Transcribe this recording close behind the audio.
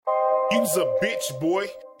You's a bitch, boy.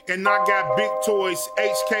 And I got big toys,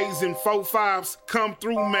 HKs and 4.5s. Come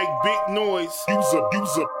through, make big noise. You's a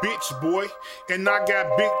bitch, boy. And I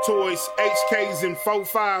got big toys, HKs and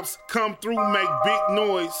 4.5s. Come through, make big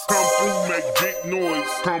noise. Come through, make big noise.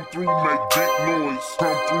 Come through, make big noise.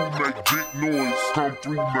 Come through, make big noise. Come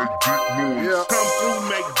through, make big noise. Yeah. Come through,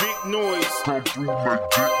 make big noise. Come through, make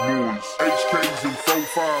big noise. HKs and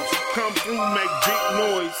 4.5s. Come through, make big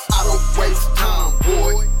noise. I don't waste time,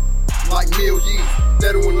 boy. Like millions,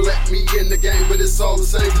 they don't wanna let me in the game, but it's all the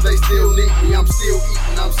same, cause they still need me. I'm still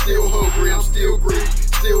eating, I'm still hungry, I'm still greedy.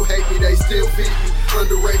 Still hate me, they still feed me.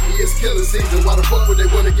 Underrate me, it's killing season. Why the fuck would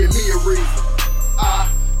they wanna give me a reason?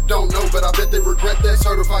 I don't know, but I bet they regret that.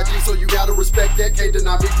 Certified G, so you gotta respect that. Can't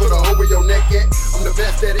deny me, put a hole where your neck at. I'm the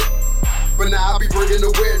best at it, but now I be bringing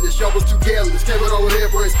awareness. Y'all was too careless, came with all the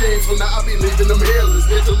hairbrain schemes, so now I be leaving them hairless,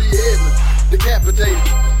 mentally headless, decapitated.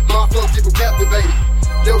 My flow people captivated.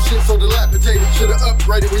 Yo shit so dilapidated, should've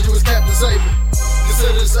upgraded when you was Captain Saber.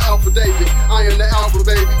 Consider this an Alpha David, I am the Alpha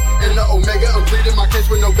baby, and the Omega. I'm pleading my case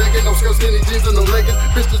with no begging, no skirt, skinny jeans, and no leggings.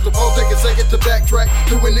 Bitches the pole, take a second to backtrack.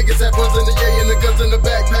 Two when niggas have guns in the yay and the guns in the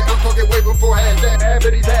backpack. I'm talking way before hashtag. Half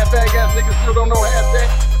of these half-bag ass niggas still don't know half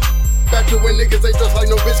that. Back to when niggas ain't just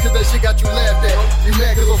like no bitch, cause that shit got you laughed at. You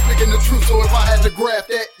mad cause I'm speaking the truth, so if I had to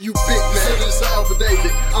graph that, you big man. Consider this an Alpha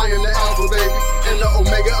David, I am the Alpha baby, and the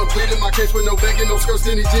Omega. I'm pleading my case with no begging, no skirts,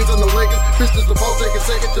 skinny jeans, and no leggings. Bitches the pole, take a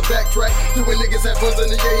second to backtrack. Two when niggas have guns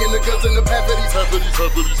in the yay and the guns in the half of these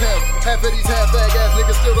half-bag ass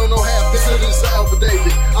niggas still don't know half that. Consider this an Alpha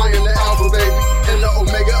David, I am the Alpha baby, and the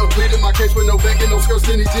Omega. I'm pleading my case with no begging, no skirts,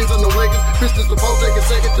 skinny jeans, and no leggings. Bitches the pole, take a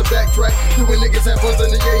second to backtrack. Two when niggas have guns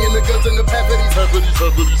in the yay and the guns in the half of these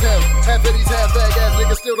half-bag ass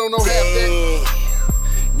niggas still don't know half that.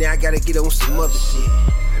 Now I gotta get on some other shit.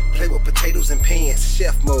 Play with potatoes and pans,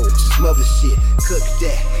 chef mode, some other shit. Cook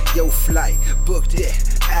that, yo flight, book that,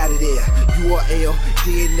 out of there. URL,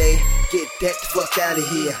 DNA, get that the fuck out of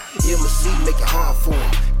here. MSC make it hard for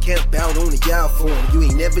him. Camp out on the y'all for him. You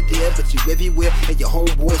ain't never there, but you everywhere, and your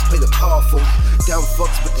homeboys play the part for you. Dumb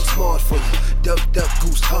fucks, but they smart for you. Duck,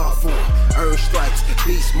 goose hard for him. Earn stripes,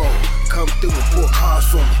 beast mode. Come through and work hard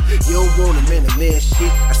for me. You don't want a man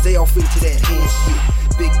shit. I stay off into that hand shit.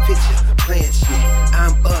 Big picture, plan shit.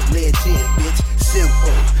 I'm up, legend, bitch.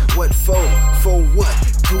 Simple. What for? For what?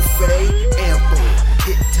 To fade, ample.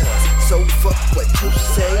 Hit us. So fuck what you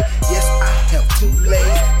say. Yes, I have two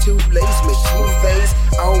lays with smooth face.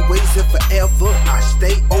 Always and forever, I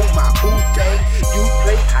stay on my own day. You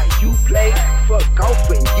play how you play. Fuck off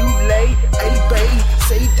when you lay. A-Bay,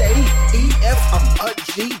 say day. E-F, I'm a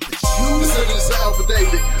G, but you. Consider this an Alpha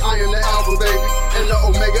David, I am the Alpha baby, and the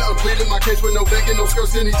Omega. I'm pleading my case with no begging, no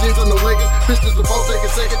skirts, skinny jeans, and no leggings. Bitches the pole, take a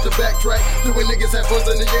second to backtrack. Two when niggas have guns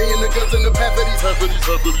in the yay and the guns in the half of these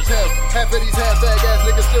half-bag ass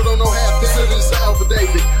niggas still don't know half that. Consider this an Alpha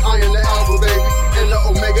David, I am the Alpha baby, and the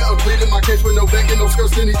Omega. I'm pleading my case with no begging, no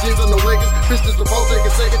skirts, skinny jeans, and no leggings. Bitches the pole, take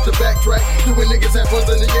a second to backtrack. Two when niggas have guns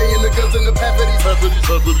in the yay and the guns in the half of these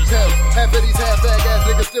half-bag ass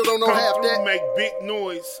niggas still don't know half that. Come through, make big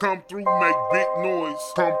noise. Come through, make big noise.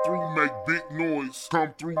 Come through, make big noise.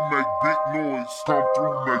 Come through, make big noise. Come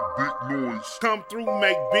through, make big noise. Come through,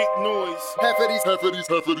 make big noise. Half of these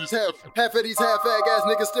half-bag ass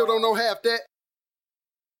niggas still don't know half that.